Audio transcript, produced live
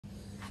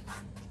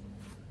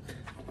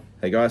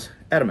Hey guys,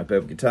 Adam at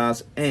Merbau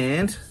Guitars,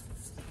 and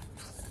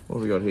what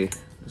have we got here?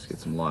 Let's get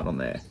some light on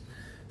there.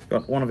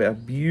 Got one of our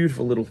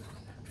beautiful little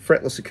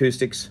fretless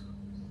acoustics,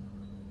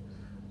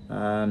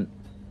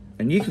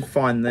 and you can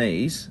find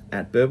these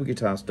at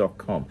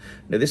merbauguitars.com.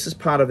 Now this is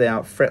part of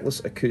our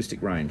fretless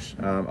acoustic range.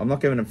 I'm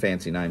not giving them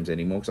fancy names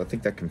anymore because I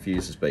think that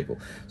confuses people.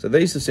 So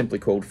these are simply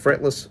called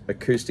fretless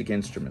acoustic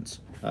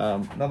instruments.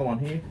 Another one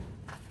here.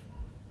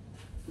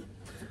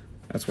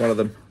 That's one of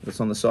them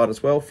that's on the side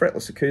as well,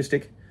 fretless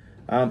acoustic.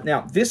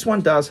 Now, this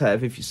one does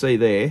have, if you see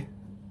there,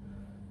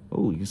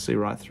 oh, you can see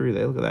right through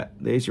there, look at that.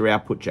 There's your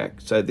output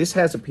jack. So this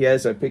has a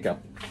piezo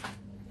pickup.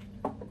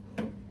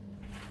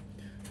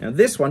 Now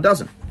this one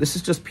doesn't. This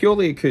is just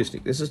purely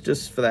acoustic. This is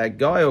just for that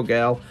guy or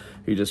gal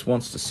who just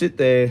wants to sit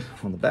there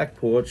on the back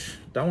porch,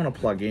 don't want to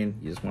plug in,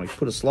 you just want to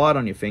put a slide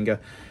on your finger,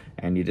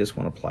 and you just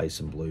want to play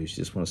some blues.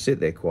 You just want to sit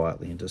there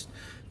quietly and just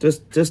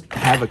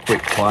have a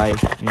quick play.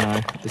 You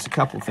know, there's a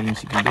couple of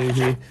things you can do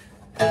here.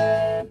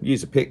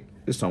 Use a pick.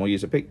 This time I'll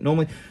use a pick.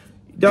 Normally,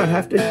 you don't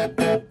have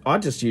to. I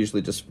just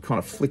usually just kind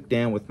of flick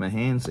down with my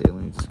hands there.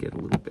 Let me just get a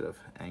little bit of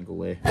angle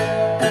there.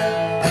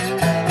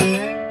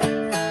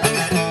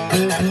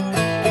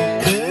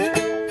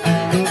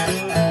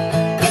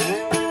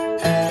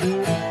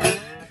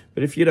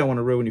 But if you don't want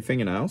to ruin your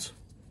fingernails,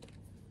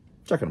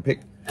 chuck on a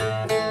pick.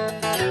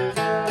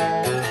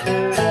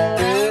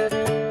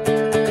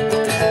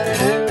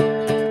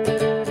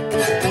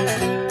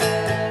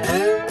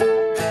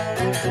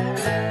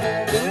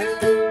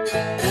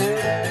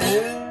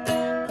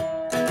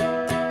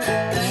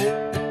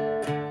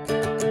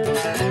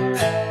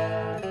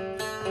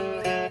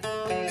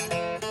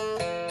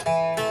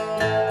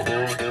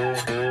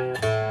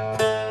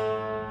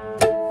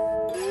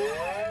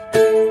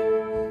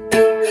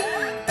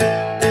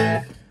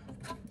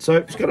 So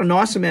it's got a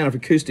nice amount of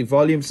acoustic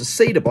volume. It's a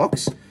cedar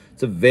box.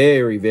 It's a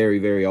very, very,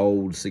 very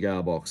old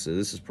cigar box. So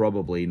this is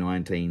probably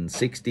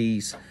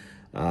 1960s.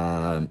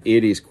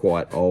 It is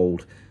quite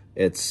old.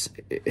 It's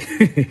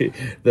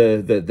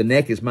the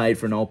neck is made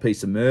for an old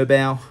piece of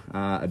merbau,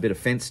 a bit of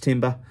fence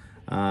timber.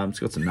 It's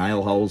got some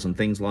nail holes and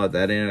things like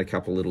that in it, a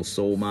couple of little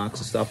saw marks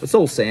and stuff. It's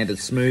all sanded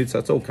smooth, so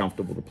it's all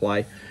comfortable to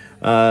play.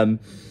 And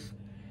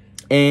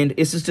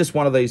this is just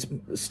one of these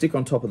stick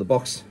on top of the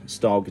box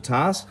style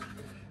guitars.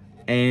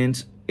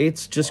 And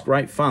it's just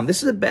great fun.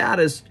 This is about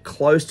as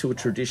close to a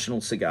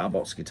traditional cigar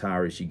box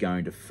guitar as you're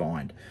going to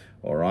find.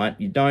 All right,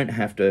 you don't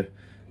have to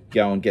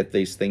go and get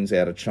these things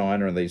out of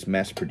China and these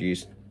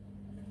mass-produced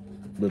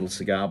little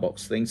cigar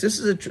box things. This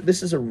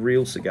is a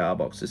real cigar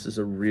box. This is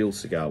a real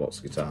cigar box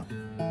guitar.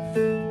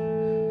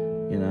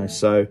 You know,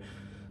 so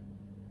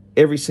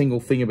every single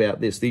thing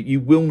about this, you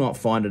will not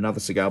find another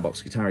cigar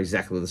box guitar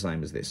exactly the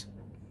same as this.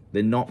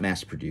 They're not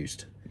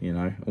mass-produced. You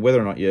know,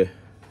 whether or not you're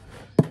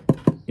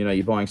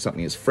buying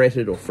something that's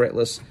fretted or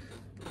fretless,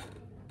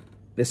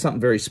 there's something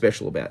very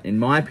special about, in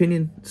my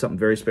opinion, something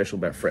very special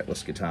about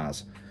fretless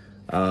guitars.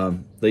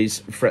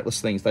 These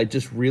fretless things, they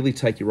just really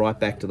take you right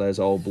back to those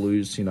old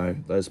blues, you know,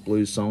 those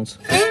blues songs.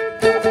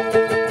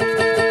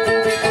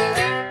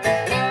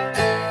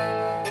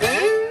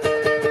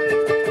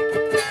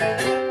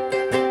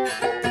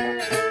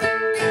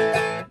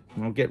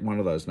 I'll get one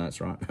of those notes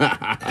right.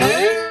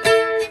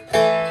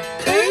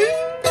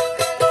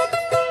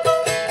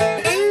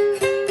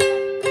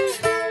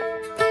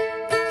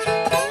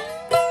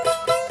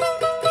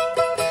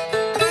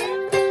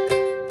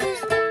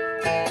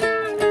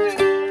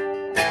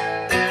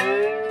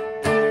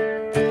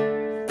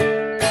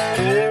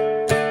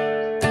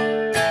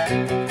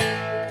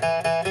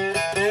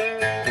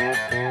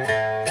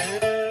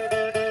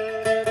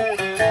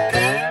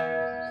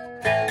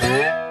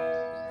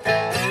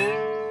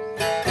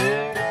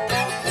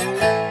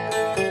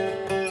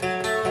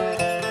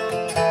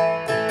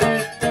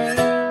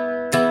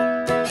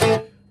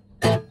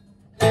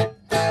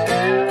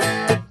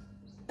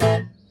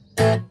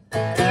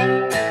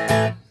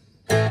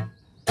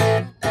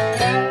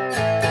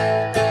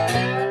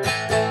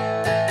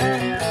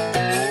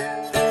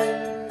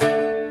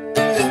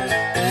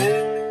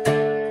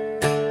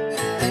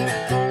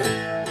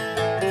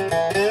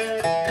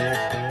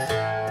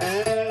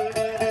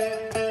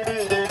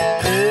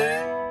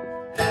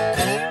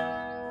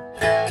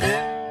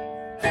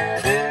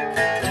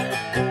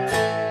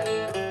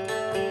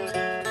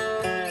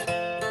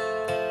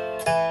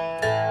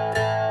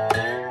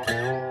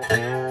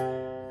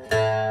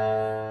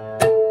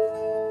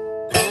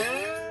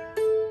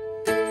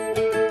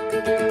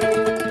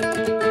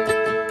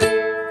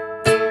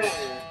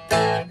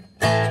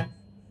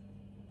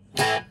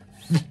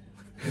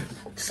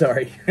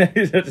 Sorry, I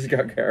just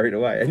got carried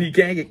away. And you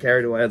can get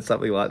carried away on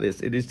something like this.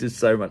 It is just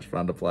so much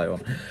fun to play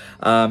on.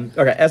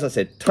 Okay, as I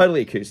said,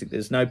 totally acoustic.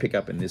 There's no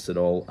pickup in this at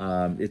all.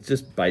 It's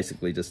just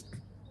basically just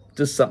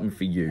something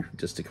for you,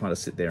 just to kind of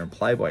sit there and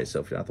play by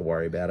yourself. You don't have to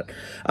worry about it.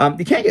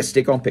 You can get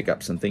stick-on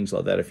pickups and things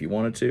like that if you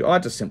wanted to. I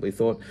just simply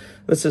thought,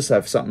 let's just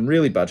have something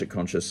really budget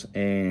conscious,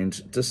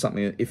 and just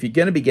something, if you're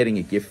going to be getting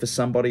a gift for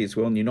somebody as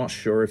well, and you're not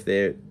sure if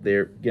they're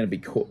going to be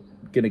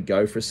going to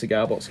go for a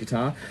cigar box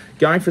guitar,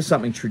 going for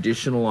something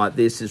traditional like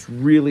this is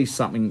really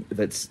something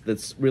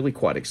that's really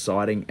quite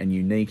exciting and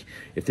unique.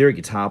 If they're a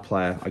guitar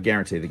player, I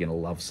guarantee they're going to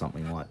love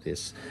something like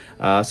this.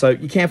 So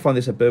you can find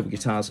this at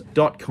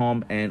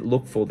burbalguitars.com and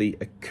look for the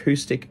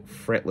acoustic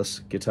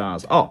fretless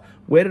guitars. Oh,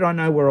 where did I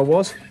know where I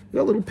was? We've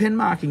got little pen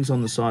markings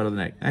on the side of the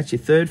neck. That's your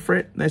 3rd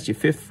fret, that's your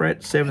 5th fret,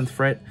 7th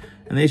fret,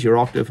 and there's your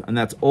octave, and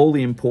that's all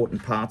the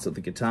important parts of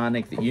the guitar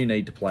neck that you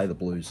need to play the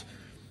blues.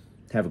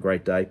 Have a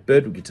great day.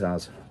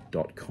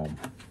 burbalguitars.com.